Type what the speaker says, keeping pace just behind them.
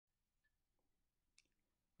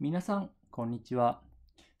Minasan, konnichiwa.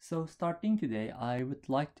 So starting today, I would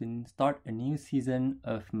like to start a new season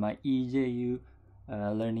of my EJU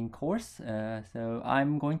learning course. So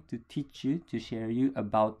I'm going to teach you to share you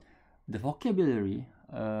about the vocabulary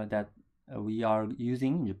that we are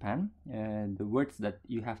using in Japan, the words that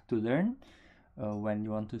you have to learn when you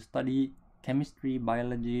want to study chemistry,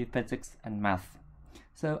 biology, physics, and math.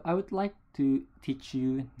 So I would like to teach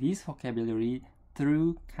you this vocabulary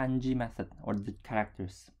through kanji method or the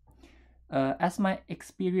characters. As my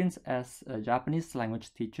experience as a Japanese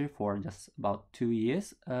language teacher for just about 2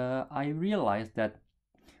 years, I realized that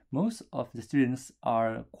most of the students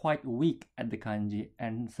are quite weak at the kanji,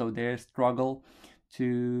 and so they struggle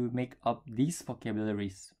to make up these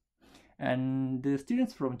vocabularies. And the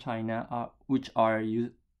students from China, which are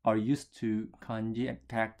used to kanji and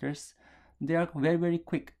characters, they are very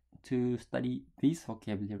quick to study these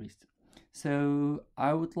vocabularies. So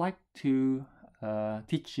I would like to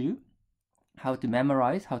teach you how to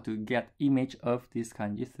memorize, how to get image of this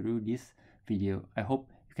kanji through this video. I hope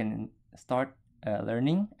you can start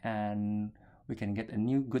learning and we can get a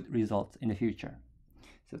new good results in the future.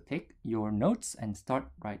 So take your notes and start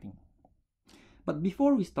writing. But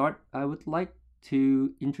before we start, I would like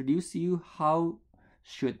to introduce you how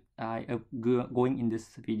should I going in this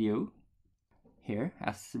video. Here,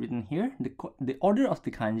 as written here, the order of the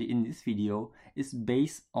kanji in this video is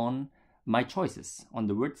based on my choices, on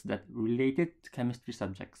the words that related to chemistry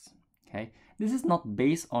subjects. Okay, this is not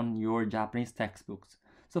based on your Japanese textbooks.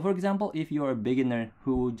 So for example, if you're a beginner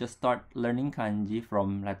who just start learning kanji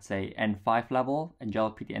from, let's say, N5 level,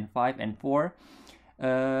 JLPT N5,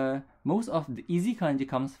 N4, most of the easy kanji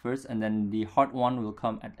comes first, and then the hard one will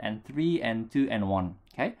come at N3, N2, N1.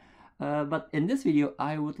 Okay, but in this video,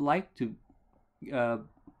 I would like to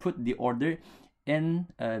put the order in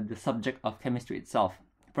the subject of chemistry itself.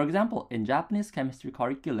 For example, in Japanese chemistry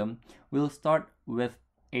curriculum, we'll start with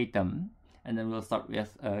atom, and then we'll start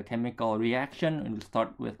with chemical reaction, and we'll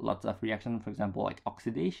start with lots of reaction, for example, like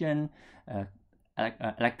oxidation,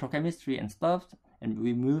 electrochemistry and stuff, and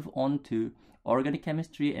we move on to organic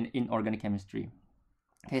chemistry and inorganic chemistry.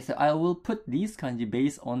 Okay, so I will put these kanji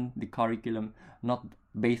based on the curriculum, not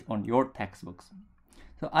based on your textbooks.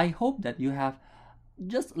 So I hope that you have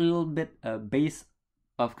just a little bit base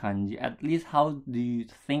of kanji, at least how do you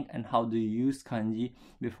think and how do you use kanji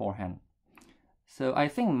beforehand. So I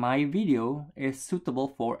think my video is suitable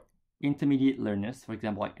for intermediate learners, for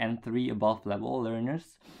example, like N3 above level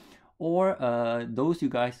learners, or those you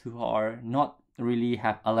guys who are not really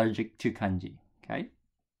have allergic to kanji. Okay.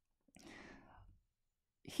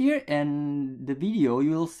 Here in the video,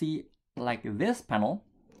 you will see like this panel.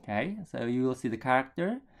 Okay, so you will see the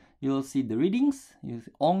character, you will see the readings, you see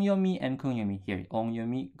ongyomi and kungyomi here,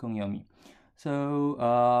 ongyomi, kungyomi.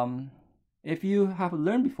 So if you have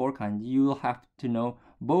learned before kanji, you will have to know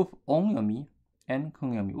both ongyomi and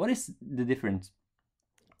kungyomi. What is the difference?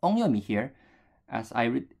 Ongyomi here, as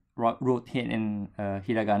I wrote here in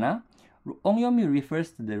hiragana, ongyomi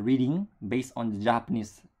refers to the reading based on the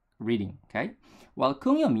Japanese reading, okay? While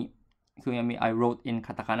kungyomi I wrote in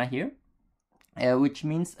katakana here, which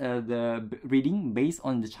means the reading based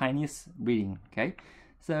on the Chinese reading. Okay,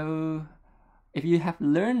 so if you have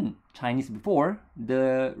learned Chinese before,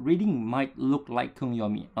 the reading might look like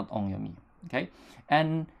kungyomi, not ongyomi. Okay,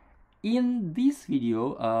 and in this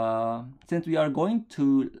video, since we are going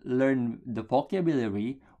to learn the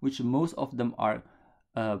vocabulary, which most of them are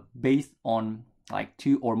based on like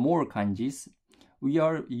 2 or more kanjis, we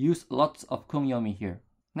are use lots of kungyomi here.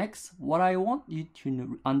 Next, what I want you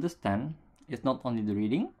to understand is not only the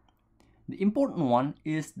reading. The important one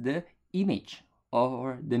is the image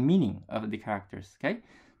or the meaning of the characters. Okay,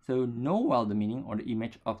 so know well the meaning or the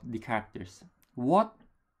image of the characters. What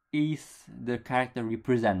is the character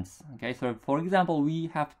represents? Okay, so for example, we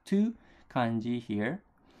have 2 kanji here,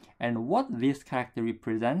 and what this character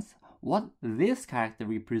represents, what this character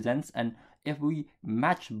represents, and if we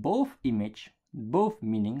match both image, both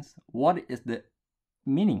meanings, what is the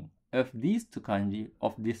meaning of these 2 kanji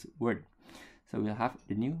of this word? So we'll have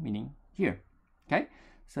the new meaning here. Okay,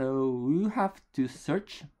 so you have to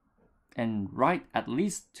search and write at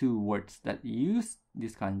least 2 words that use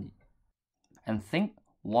this kanji and think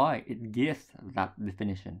why it gives that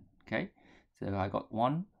definition. Okay, so I got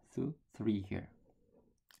 1, 2, 3 here.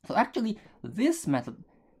 So actually, this method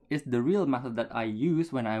is the real method that I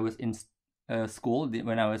used when I was in school,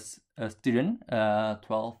 when I was a student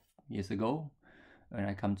 12 years ago. When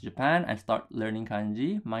I come to Japan and start learning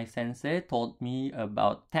kanji, my sensei taught me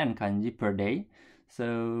about 10 kanji per day.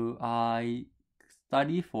 So I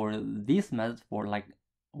study for this method for like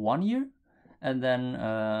 1 year, and then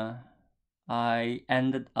I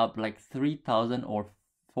ended up like 3,000 or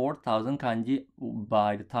 4,000 kanji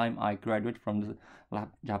by the time I graduate from the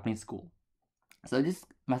Japanese school. So this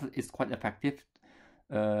method is quite effective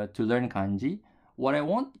to learn kanji. What I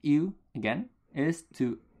want you again is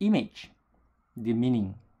to image the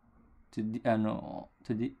meaning, to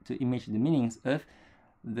image the meanings of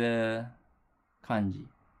the kanji,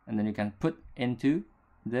 and then you can put into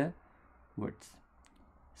the words.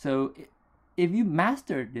 So if you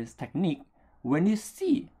master this technique, when you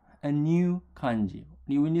see a new kanji,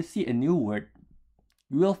 when you see a new word,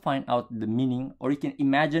 you will find out the meaning, or you can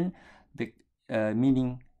imagine the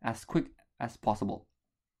meaning as quick as possible.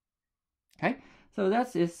 Okay, so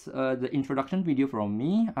that is the introduction video from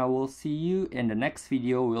me. I will see you in the next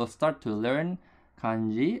video. We'll start to learn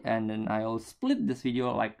kanji, and then I'll split this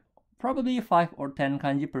video like probably 5 or 10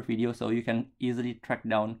 kanji per video, so you can easily track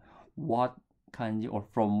down what kanji, or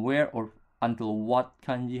from where or until what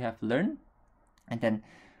kanji you have learned, and then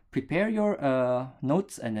prepare your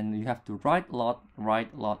notes, and then you have to write a lot,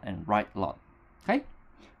 and write a lot. Okay,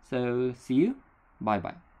 so see you. Bye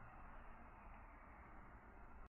bye.